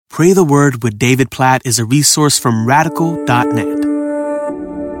Pray the Word with David Platt is a resource from radical.net.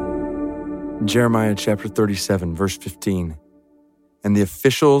 Jeremiah chapter 37, verse 15. And the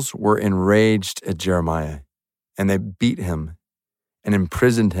officials were enraged at Jeremiah, and they beat him and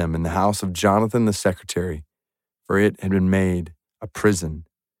imprisoned him in the house of Jonathan the secretary, for it had been made a prison.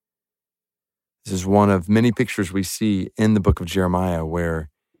 This is one of many pictures we see in the book of Jeremiah where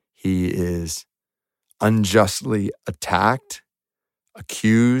he is unjustly attacked,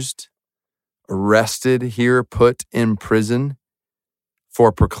 accused, arrested, here put in prison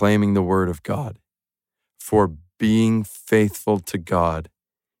for proclaiming the word of God, for being faithful to God.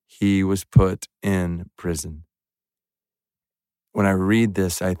 He was put in prison. When I read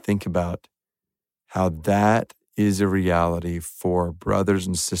this, I think about how that is a reality for brothers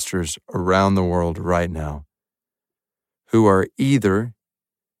and sisters around the world right now who are either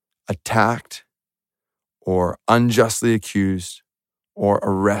attacked or unjustly accused or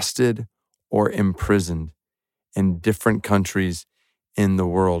arrested or imprisoned in different countries in the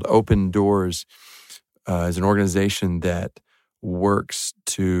world. Open Doors is an organization that works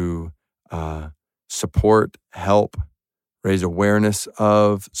to support, help, raise awareness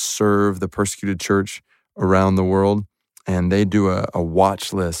of, serve the persecuted church around the world. And they do a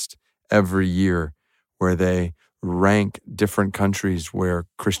watch list every year where they rank different countries where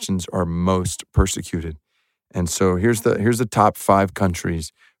Christians are most persecuted. And so here's the top 5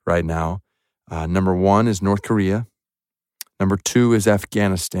 countries right now. Number 1 is North Korea. Number 2 is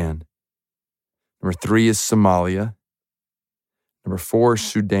Afghanistan. Number 3 is Somalia. Number 4 is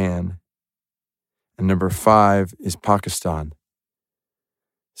Sudan. And number 5 is Pakistan.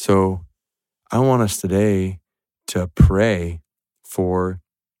 So I want us today to pray for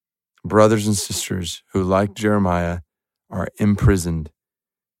brothers and sisters who, like Jeremiah, are imprisoned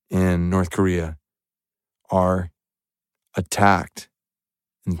in North Korea, are attacked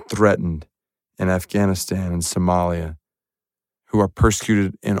and threatened in Afghanistan and Somalia, who are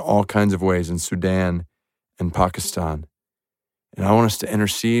persecuted in all kinds of ways in Sudan and Pakistan. And I want us to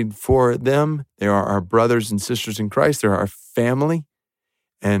intercede for them. They are our brothers and sisters in Christ. They're our family.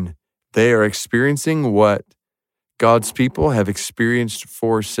 And they are experiencing what God's people have experienced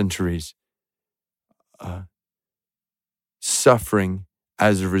for centuries. Suffering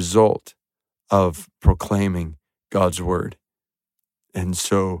as a result of proclaiming God's word. And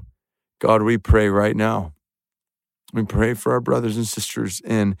so, God, we pray right now. We pray for our brothers and sisters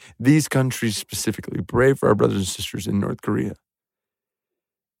in these countries specifically. We pray for our brothers and sisters in North Korea.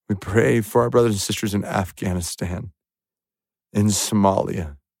 We pray for our brothers and sisters in Afghanistan, in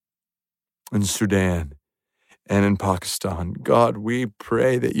Somalia, in Sudan, and in Pakistan. God, we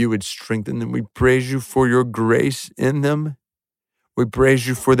pray that you would strengthen them. We praise you for your grace in them. We praise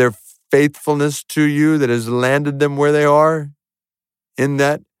you for their faithfulness to you that has landed them where they are in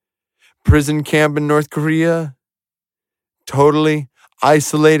that prison camp in North Korea, totally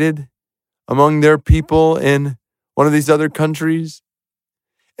isolated among their people in one of these other countries,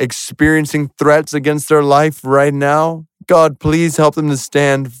 experiencing threats against their life right now. God, please help them to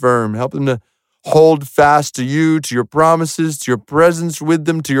stand firm. Help them to hold fast to you, to your promises, to your presence with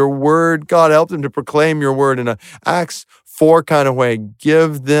them, to your word. God, help them to proclaim your word in a Acts 4 kind of way.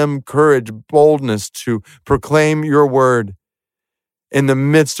 Give them courage, boldness to proclaim your word in the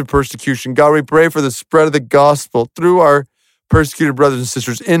midst of persecution. God, we pray for the spread of the gospel through our persecuted brothers and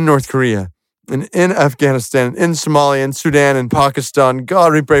sisters in North Korea and in Afghanistan, in Somalia, in Sudan, and Pakistan.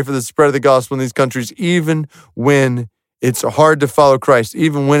 God, we pray for the spread of the gospel in these countries, even when it's hard to follow Christ,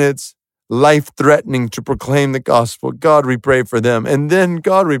 even when it's life-threatening to proclaim the gospel. God, we pray for them. And then,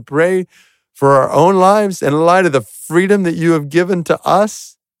 God, we pray for our own lives in light of the freedom that you have given to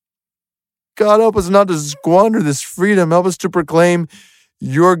us. God, help us not to squander this freedom. Help us to proclaim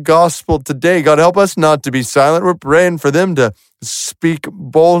your gospel today. God, help us not to be silent. We're praying for them to speak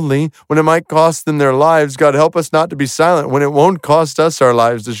boldly when it might cost them their lives. God, help us not to be silent when it won't cost us our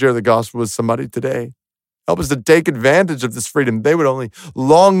lives to share the gospel with somebody today. Help us to take advantage of this freedom they would only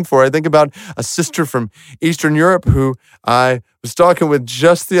long for. I think about a sister from Eastern Europe who I was talking with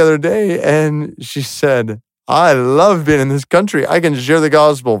just the other day, and she said, I love being in this country. I can share the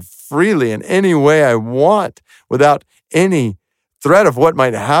gospel freely in any way I want without any threat of what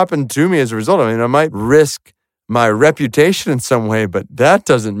might happen to me as a result. I mean, I might risk my reputation in some way, but that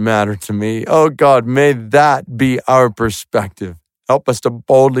doesn't matter to me. Oh God, may that be our perspective. Help us to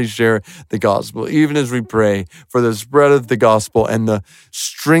boldly share the gospel, even as we pray for the spread of the gospel and the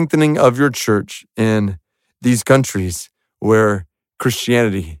strengthening of your church in these countries where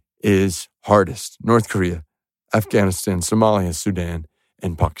Christianity is hardest. North Korea, Afghanistan, Somalia, Sudan,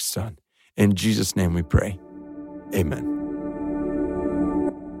 and Pakistan. In Jesus' name we pray. Amen.